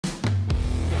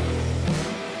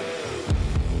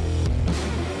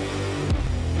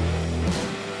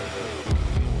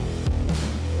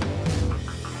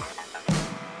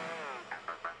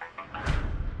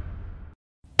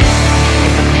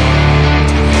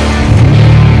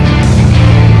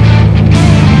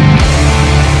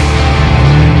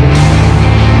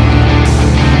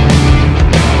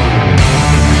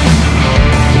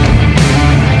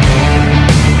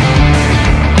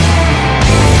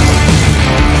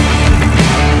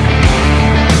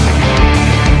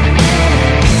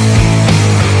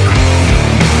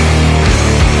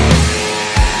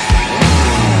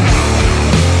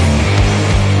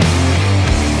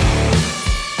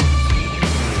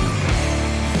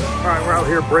All right, we're out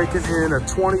here breaking in a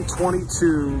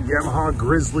 2022 Yamaha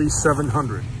Grizzly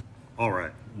 700. All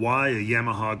right, why a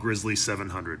Yamaha Grizzly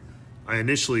 700? I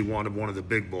initially wanted one of the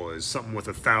big boys, something with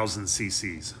 1,000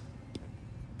 cc's.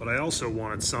 But I also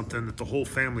wanted something that the whole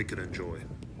family could enjoy.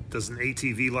 Does an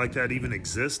ATV like that even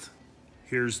exist?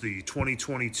 Here's the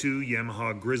 2022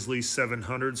 Yamaha Grizzly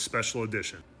 700 Special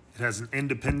Edition. It has an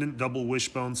independent double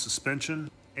wishbone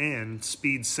suspension and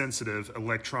speed-sensitive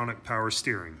electronic power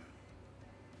steering.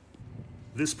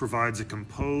 This provides a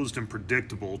composed and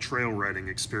predictable trail riding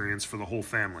experience for the whole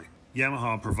family.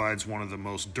 Yamaha provides one of the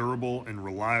most durable and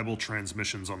reliable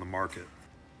transmissions on the market.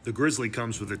 The Grizzly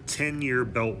comes with a 10-year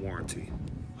belt warranty.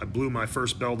 I blew my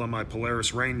first belt on my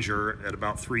Polaris Ranger at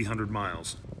about 300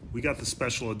 miles. We got the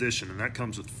special edition, and that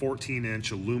comes with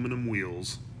 14-inch aluminum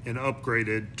wheels and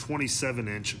upgraded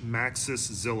 27-inch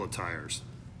Maxxis Zilla tires.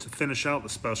 To finish out the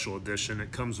special edition,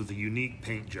 it comes with a unique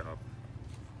paint job.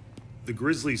 The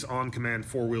Grizzly's on-command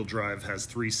four-wheel drive has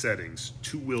 3 settings: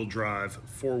 two-wheel drive,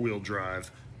 four-wheel drive,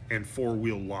 and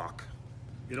four-wheel lock.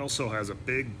 It also has a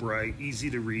big, bright,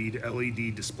 easy-to-read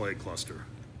LED display cluster.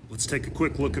 Let's take a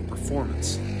quick look at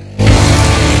performance.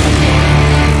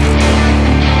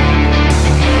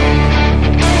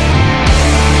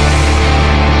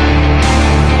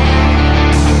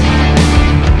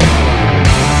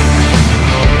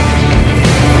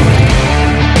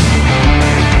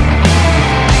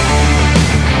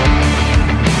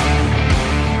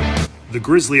 The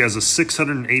Grizzly has a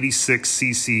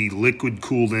 686cc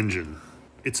liquid-cooled engine.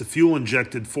 It's a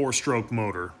fuel-injected 4-stroke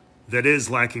motor that is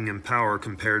lacking in power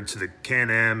compared to the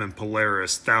Can-Am and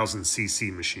Polaris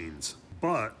 1000cc machines.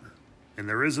 But, and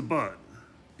there is a but,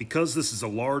 because this is a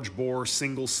large-bore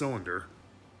single-cylinder,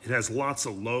 it has lots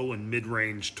of low and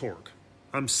mid-range torque.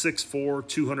 I'm 6'4",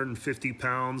 250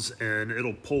 pounds, and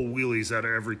it'll pull wheelies out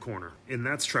of every corner. And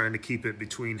that's trying to keep it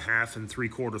between half and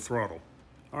 3/4 throttle.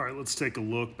 All right, let's take a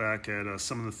look back at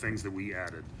some of the things that we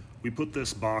added. We put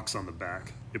this box on the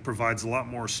back. It provides a lot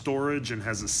more storage and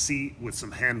has a seat with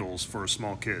some handles for a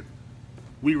small kid.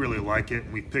 We really like it,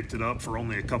 and we picked it up for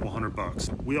only a couple $100.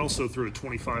 We also threw a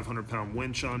 2,500 pound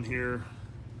winch on here.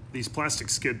 These plastic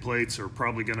skid plates are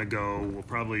probably gonna go. We'll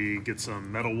probably get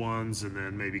some metal ones and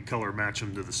then maybe color match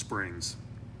them to the springs.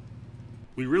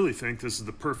 We really think this is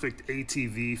the perfect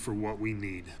ATV for what we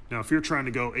need. Now, if you're trying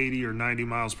to go 80 or 90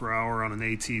 miles per hour on an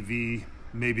ATV,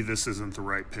 maybe this isn't the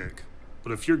right pick.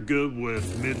 But if you're good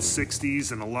with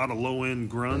mid-60s and a lot of low-end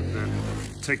grunt, then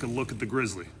take a look at the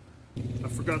Grizzly. I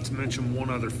forgot to mention one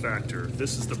other factor.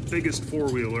 This is the biggest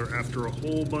four-wheeler after a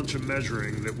whole bunch of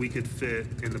measuring that we could fit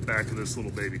in the back of this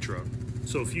little baby truck.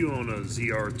 So if you own a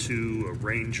ZR2, a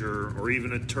Ranger, or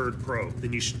even a Turd Pro,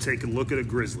 then you should take a look at a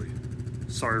Grizzly.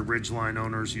 Sorry, Ridgeline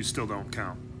owners, you still don't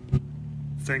count.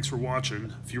 Thanks for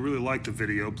watching. If you really liked the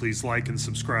video, please like and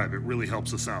subscribe. It really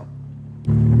helps us out.